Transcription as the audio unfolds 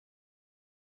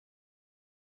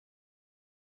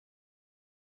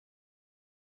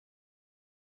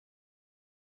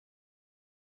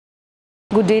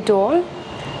Good day to all.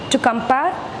 To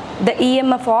compare the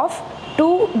EMF of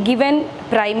two given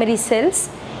primary cells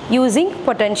using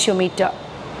potentiometer.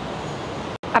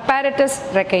 Apparatus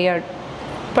required: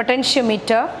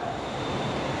 potentiometer,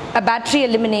 a battery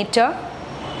eliminator,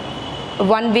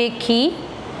 one-way key,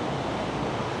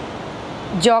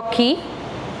 jockey,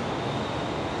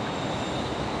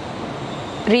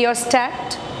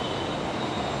 rheostat,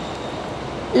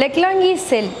 Vailankanni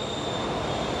cell,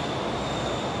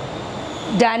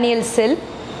 Daniel cell,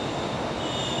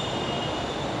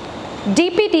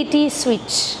 DP/DT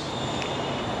switch,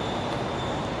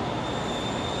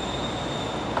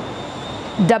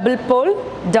 double pole,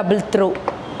 double throw,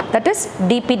 that is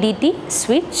DP/DT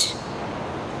switch,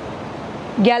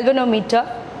 galvanometer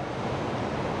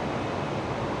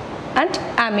and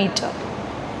ammeter.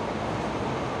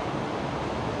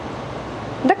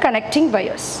 The connecting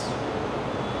wires.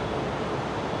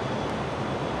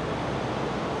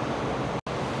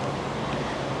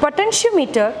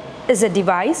 Potentiometer is a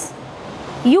device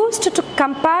used to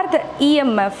compare the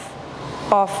EMF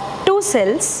of two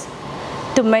cells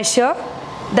to measure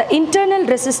the internal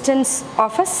resistance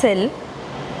of a cell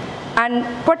and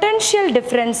potential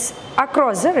difference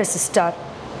across the resistor.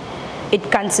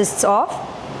 It consists of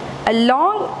a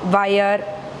long wire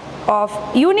of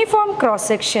uniform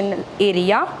cross-sectional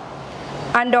area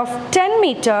and of 10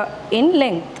 meter in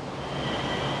length.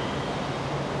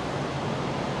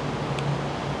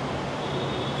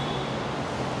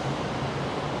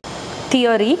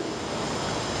 Theory.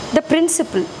 The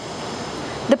principle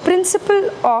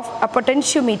of a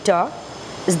potentiometer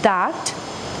is that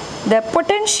the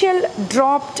potential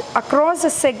dropped across a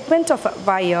segment of a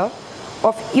wire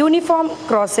of uniform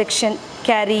cross-section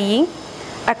carrying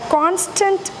a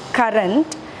constant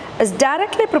current is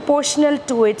directly proportional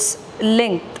to its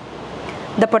length.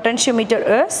 The potentiometer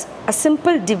is a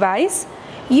simple device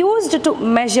used to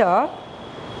measure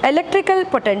electrical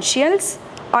potentials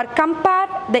or compare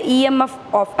the EMF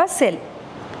of a cell.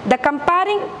 The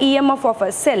comparing EMF of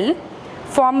a cell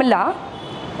formula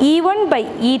E1 by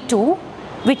E2,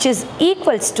 which is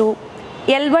equals to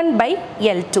L1 by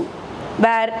L2,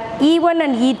 where E1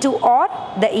 and E2 are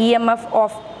the EMF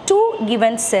of two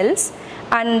given cells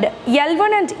and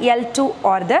L1 and L2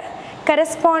 are the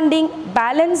corresponding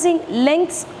balancing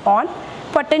lengths on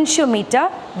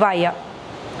potentiometer wire.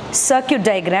 Circuit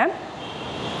diagram.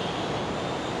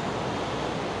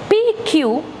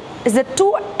 PQ is the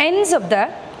two ends of the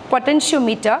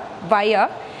potentiometer wire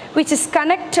which is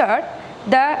connected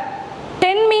the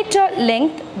 10 meter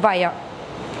length wire,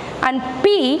 and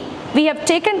P we have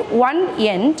taken one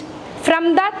end.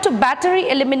 From that to battery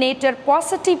eliminator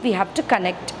positive we have to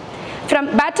connect.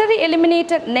 From battery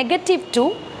eliminator negative to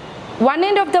one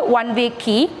end of the one-way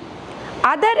key,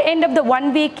 other end of the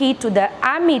one-way key to the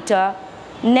ammeter,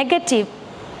 negative,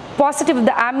 positive of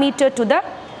the ammeter to the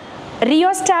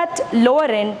rheostat lower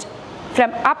end,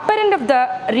 from upper end of the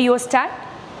rheostat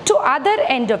to other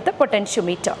end of the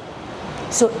potentiometer.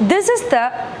 So this is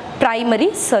the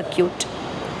primary circuit.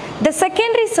 The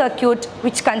secondary circuit,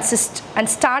 which consists and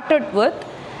started with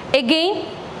again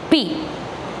P,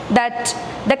 that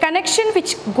the connection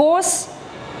which goes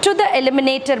to the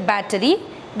eliminator battery,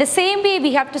 the same way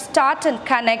we have to start and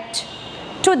connect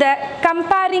to the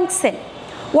comparing cell.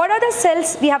 What are the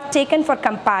cells we have taken for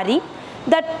comparing?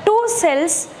 The two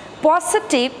cells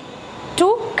positive to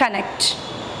connect,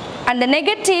 and the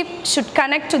negative should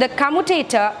connect to the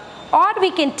commutator, or we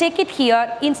can take it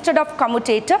here instead of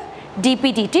commutator,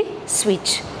 DP/DT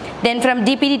switch. Then from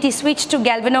DP/DT switch to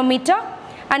galvanometer,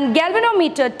 and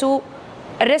galvanometer to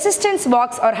resistance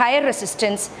box or higher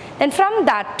resistance, then from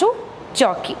that to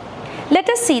jockey. Let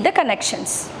us see the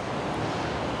connections.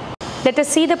 Let us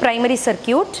see the primary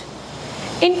circuit.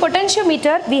 In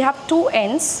potentiometer we have two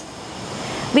ends.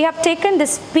 We have taken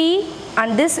this P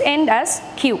and this end as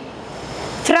Q.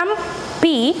 From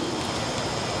P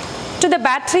to the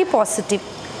battery positive,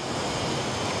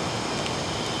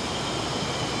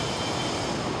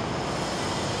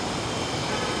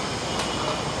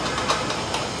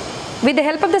 with the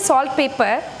help of the salt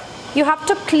paper, you have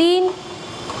to clean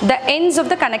the ends of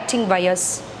the connecting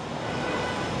wires.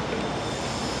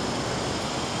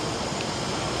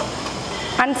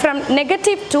 And from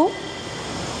negative to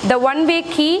the one-way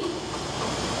key,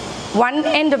 one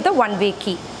end of the one-way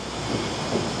key.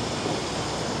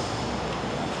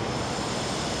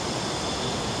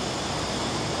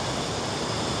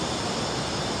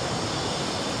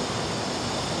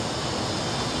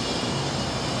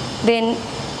 Then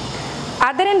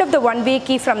other end of the one-way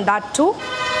key, from that to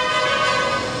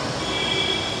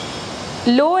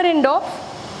lower end of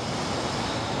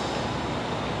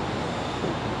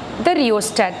the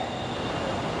rheostat.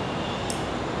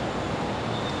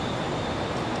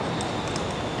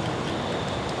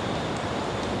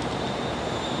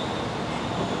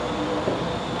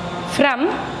 from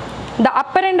the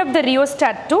upper end of the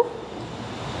rheostat to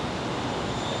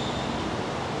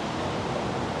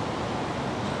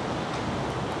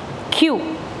Q,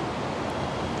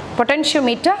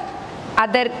 potentiometer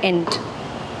other end.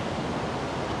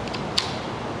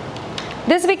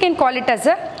 This we can call it as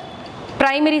a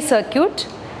primary circuit.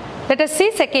 Let us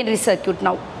see secondary circuit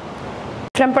now.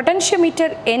 From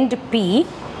potentiometer end P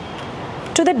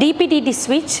to the DP/DT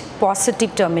switch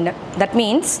positive terminal. That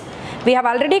means we have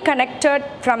already connected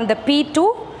from the P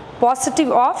to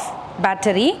positive of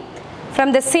battery.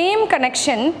 From the same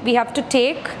connection we have to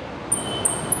take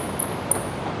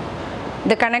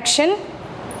the connection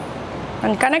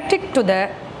and connect it to the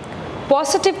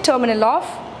positive terminal of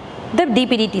the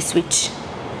DP/DT switch.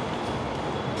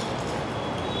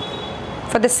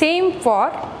 For the same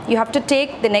you have to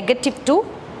take the negative to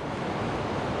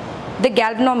the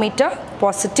galvanometer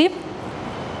positive.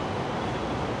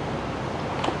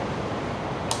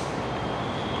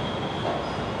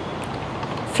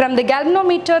 From the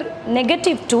galvanometer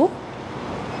negative to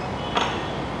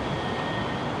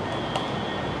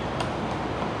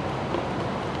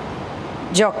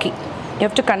jockey. You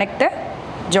have to connect the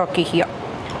jockey here.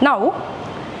 Now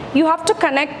you have to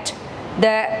connect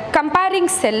the comparing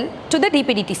cell to the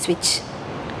DP/DT switch.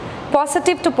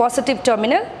 Positive to positive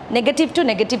terminal, negative to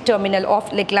negative terminal of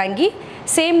Vailankanni.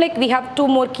 Same like we have two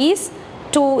more keys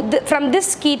from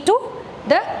this key to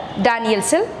the Daniell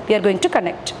cell we are going to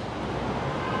connect.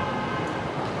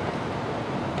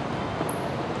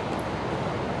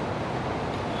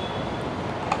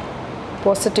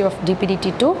 Positive of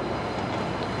DP/DT to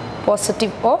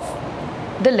positive of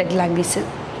the Vailankanni cell.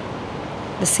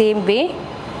 The same way,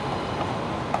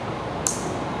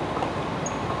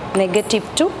 negative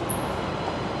to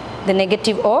the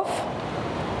negative of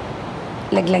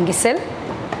Vailankanni cell.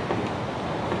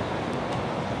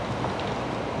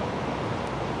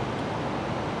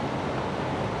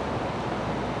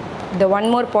 The one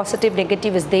more positive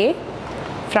negative is there,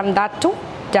 from that to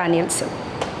Daniell cell.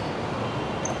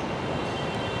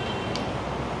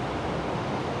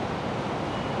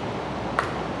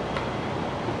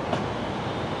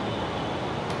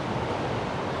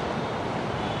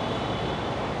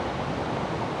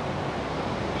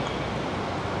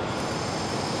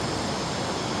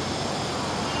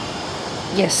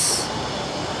 Yes,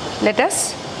 let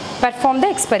us perform the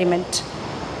experiment.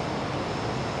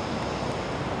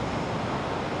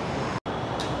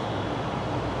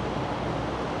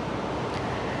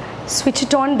 Switch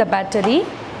it on the battery,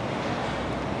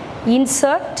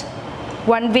 insert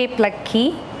one-way plug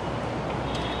key,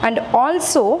 and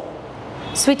also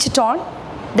switch it on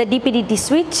the DP/DT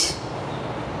switch.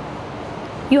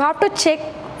 You have to check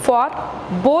for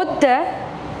both the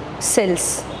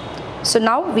cells. So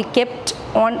now we kept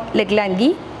on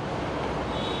Vailankanni.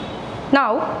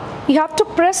 Now you have to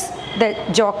press the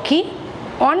jockey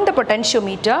on the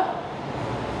potentiometer.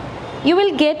 You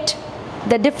will get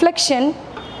the deflection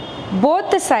both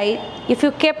the side if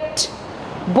you kept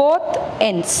both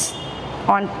ends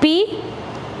on P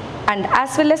and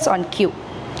as well as on Q.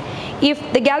 If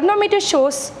the galvanometer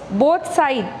shows both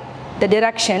side the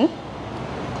direction,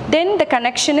 then the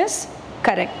connection is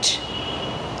correct.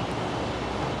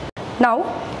 Now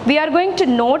we are going to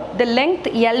note the length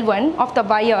L1 of the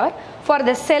wire for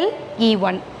the cell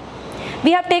E1.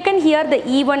 We have taken here the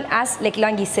E1 as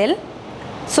Vailankanni cell.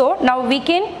 So now we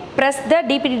can press the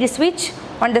DP/DT switch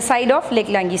on the side of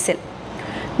Vailankanni cell.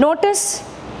 Notice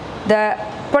the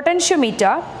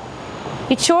potentiometer,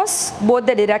 it shows both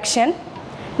the direction.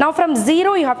 Now from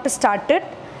 0 you have to start it.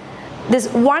 This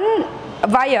one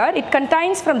wire, it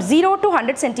contains from 0 to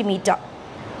 100 centimeter.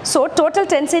 So total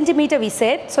 10 centimeter we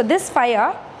said. So this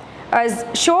wire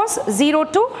shows 0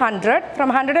 to 100, from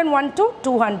 101 to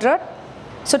 200.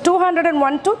 So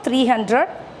 201 to 300,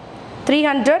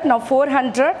 300, now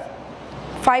 400,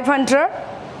 500,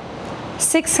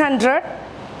 600.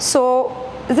 So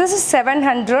this is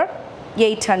 700,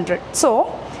 800.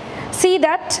 So see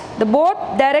that the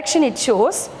both direction it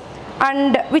shows,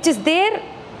 and which is there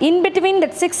in between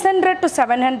that 600 to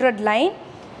 700 line,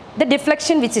 the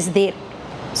deflection which is there.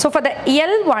 So for the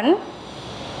L1,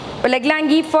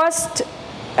 Vailankanni first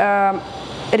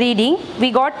reading,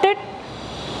 we got it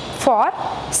for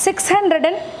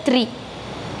 603.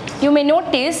 You may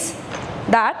notice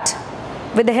that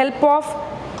with the help of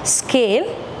scale,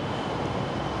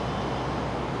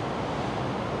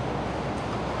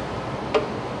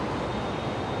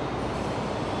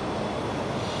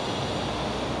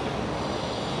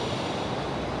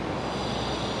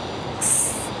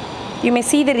 you may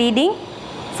see the reading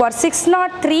for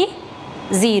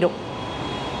 603.0.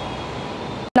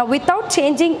 Now without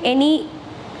changing any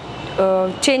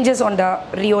changes on the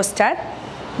rheostat,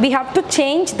 we have to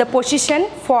change the position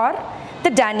for the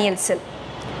Daniell cell.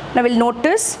 Now we'll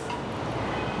notice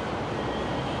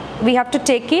we have to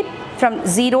take it from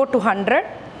 0 to 100,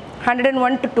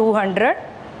 101 to 200,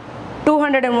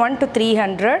 201 to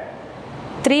 300,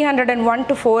 301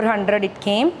 to 400 it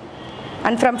came,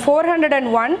 and from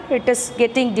 401 it is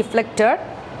getting deflected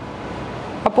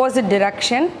opposite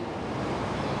direction.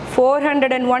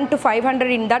 401 to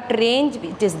 500, in that range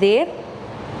it is there.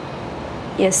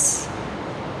 Yes.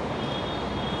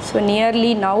 So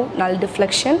nearly now null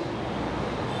deflection.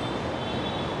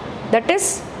 That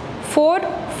is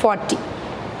 440.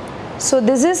 So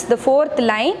this is the fourth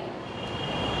line.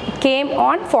 It came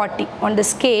on 40 on the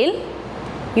scale.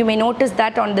 You may notice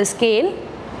that on the scale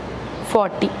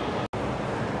 40.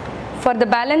 For the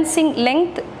balancing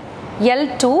length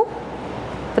L2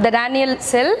 for the Daniell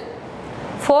cell,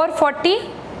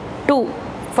 442.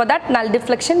 For that null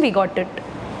deflection we got it.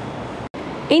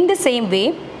 In the same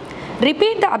way,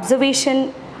 repeat the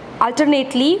observation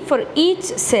alternately for each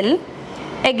cell,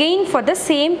 again for the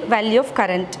same value of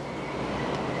current,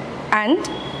 and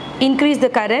increase the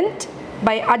current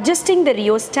by adjusting the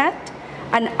rheostat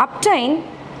and obtain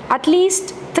at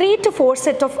least 3 to 4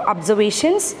 set of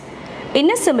observations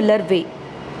in a similar way.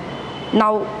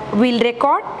 Now we'll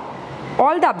record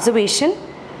all the observation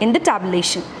in the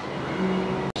tabulation.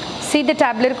 See the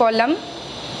tabular column.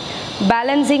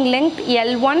 Balancing length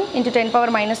L1 into 10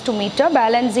 power minus 2 meter,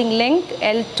 balancing length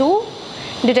L2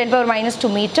 into 10 power minus 2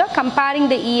 meter, comparing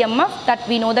the EMF, that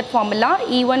we know that formula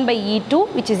E1 by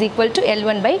E2 which is equal to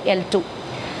L1 by L2.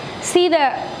 See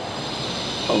the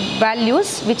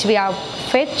values which we have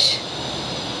fetched.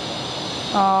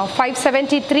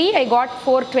 573 I got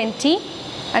 420,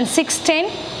 and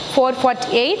 610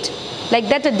 448, like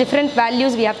that different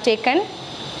values we have taken.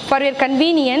 For your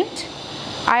convenience,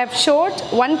 I have showed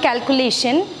one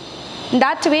calculation.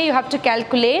 That way you have to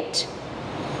calculate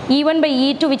E1 by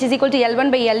E2 which is equal to L1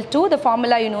 by L2. The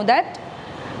formula you know that.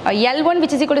 L1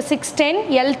 which is equal to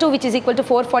 610, L2 which is equal to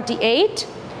 448.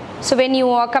 So when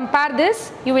you compare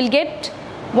this, you will get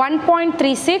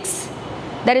 1.36.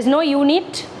 There is no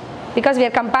unit because we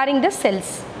are comparing the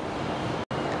cells.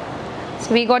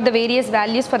 So we got the various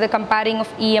values for the comparing of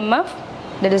EMF.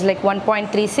 That is like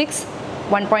 1.36,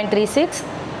 1.36,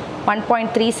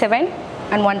 1.37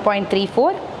 and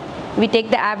 1.34. We take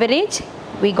the average,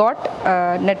 we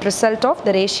got net result of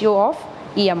the ratio of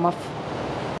EMF.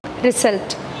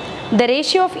 Result. The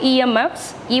ratio of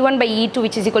EMFs E1 by E2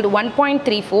 which is equal to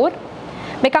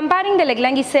 1.34. By comparing the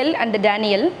Lagrange cell and the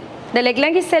Daniell, the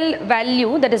Lagrange cell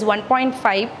value, that is 1.5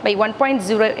 by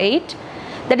 1.08,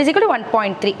 that is equal to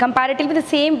 1.3. Comparatively with the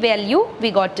same value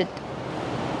we got it.